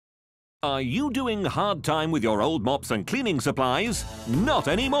Are you doing hard time with your old mops and cleaning supplies? Not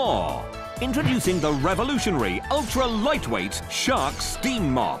anymore! Introducing the revolutionary, ultra-lightweight Shark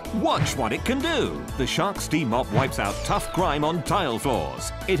Steam Mop. Watch what it can do! The Shark Steam Mop wipes out tough grime on tile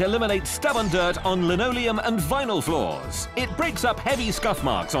floors. It eliminates stubborn dirt on linoleum and vinyl floors. It breaks up heavy scuff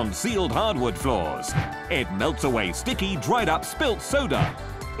marks on sealed hardwood floors. It melts away sticky, dried-up spilt soda.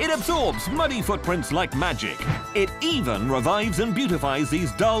 It absorbs muddy footprints like magic. It even revives and beautifies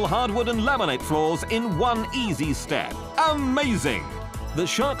these dull hardwood and laminate floors in one easy step. Amazing! The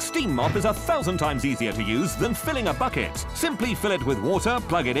Shark Steam Mop is 1,000 times easier to use than filling a bucket. Simply fill it with water,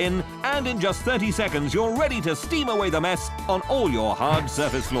 plug it in, and in just 30 seconds you're ready to steam away the mess on all your hard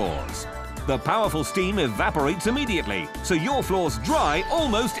surface floors. The powerful steam evaporates immediately, so your floors dry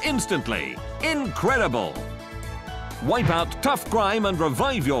almost instantly. Incredible! Wipe out tough grime and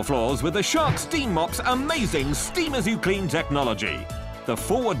revive your floors with the Shark Steam Mop's amazing Steam As You Clean technology. The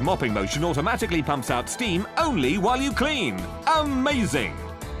forward mopping motion automatically pumps out steam only while you clean. Amazing!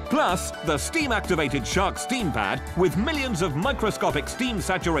 Plus, the steam-activated Shark Steam Pad with millions of microscopic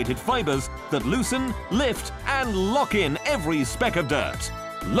steam-saturated fibers that loosen, lift, and lock in every speck of dirt.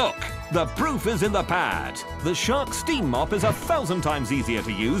 Look! The proof is in the pad. The Shark Steam Mop is 1,000 times easier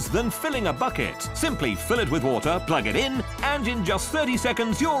to use than filling a bucket. Simply fill it with water, plug it in, and in just 30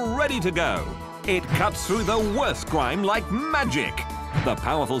 seconds you're ready to go. It cuts through the worst grime like magic. The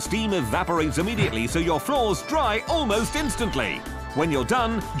powerful steam evaporates immediately so your floors dry almost instantly. When you're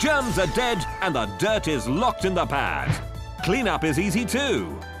done, germs are dead and the dirt is locked in the pad. Cleanup is easy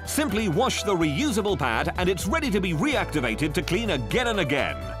too. Simply wash the reusable pad and it's ready to be reactivated to clean again and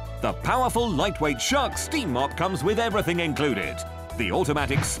again. The powerful, lightweight Shark Steam Mop comes with everything included. The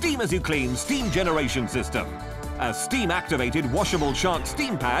automatic Steam As You Clean steam generation system. A steam-activated washable Shark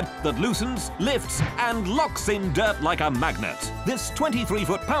Steam Pad that loosens, lifts, and locks in dirt like a magnet. This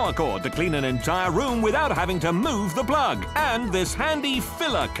 23-foot power cord to clean an entire room without having to move the plug. And this handy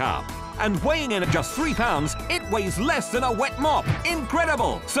filler cup. And weighing in at just £3, it weighs less than a wet mop.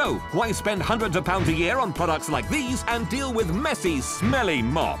 Incredible! So, why spend hundreds of pounds a year on products like these and deal with messy, smelly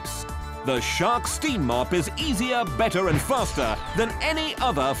mops? The Shark Steam Mop is easier, better and faster than any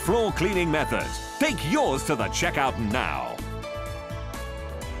other floor cleaning method. Take yours to the checkout now.